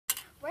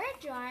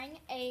drawing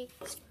a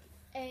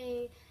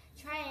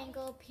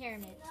triangle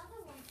pyramid.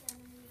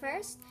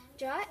 First,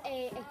 draw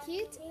a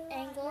acute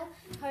angle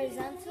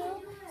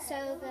horizontal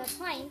so the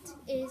point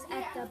is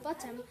at the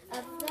bottom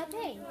of the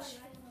page.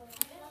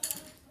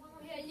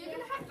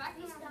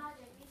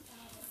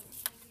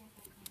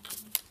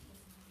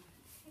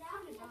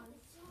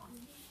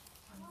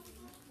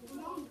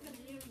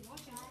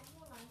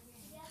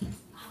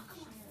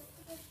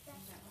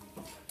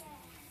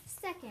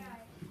 Second,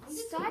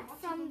 start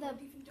from the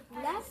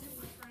left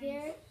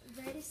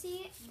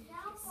vertex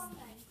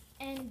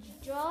and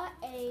draw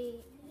a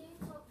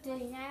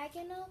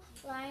diagonal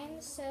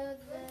line so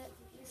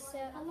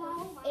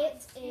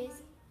it is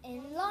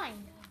in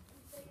line.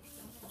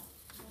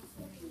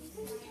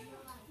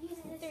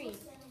 3.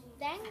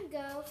 Then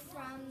go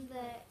from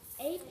the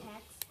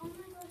apex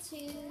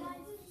to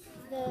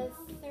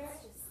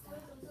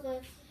the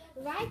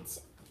right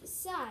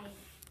side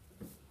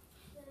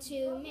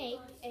to make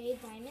a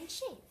diamond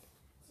shape.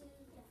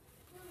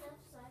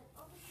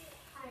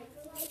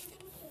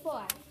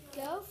 4.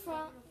 Go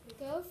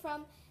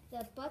from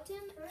the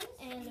bottom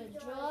and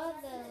draw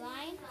the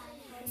line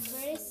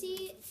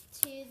vertex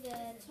to the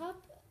top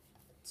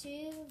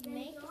to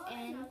make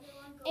an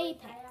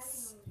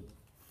apex.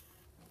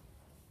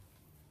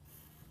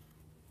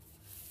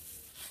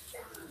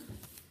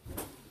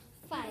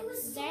 5.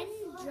 Then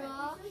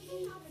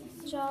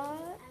draw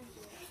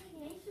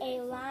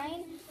a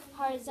line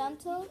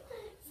horizontal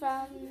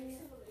from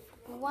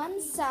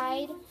one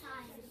side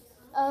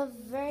of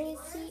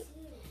vertex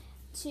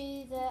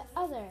to the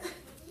other.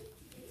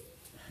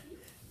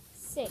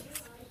 6.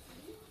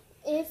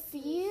 If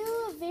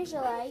you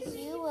visualize,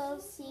 you will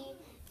see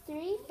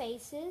 3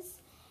 faces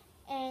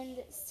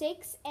and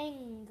 6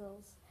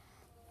 angles,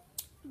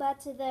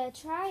 but the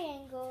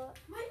triangle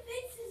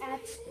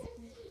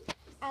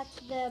at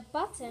the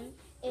bottom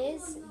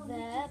is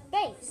the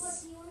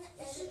base.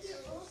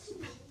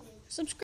 Subscribe.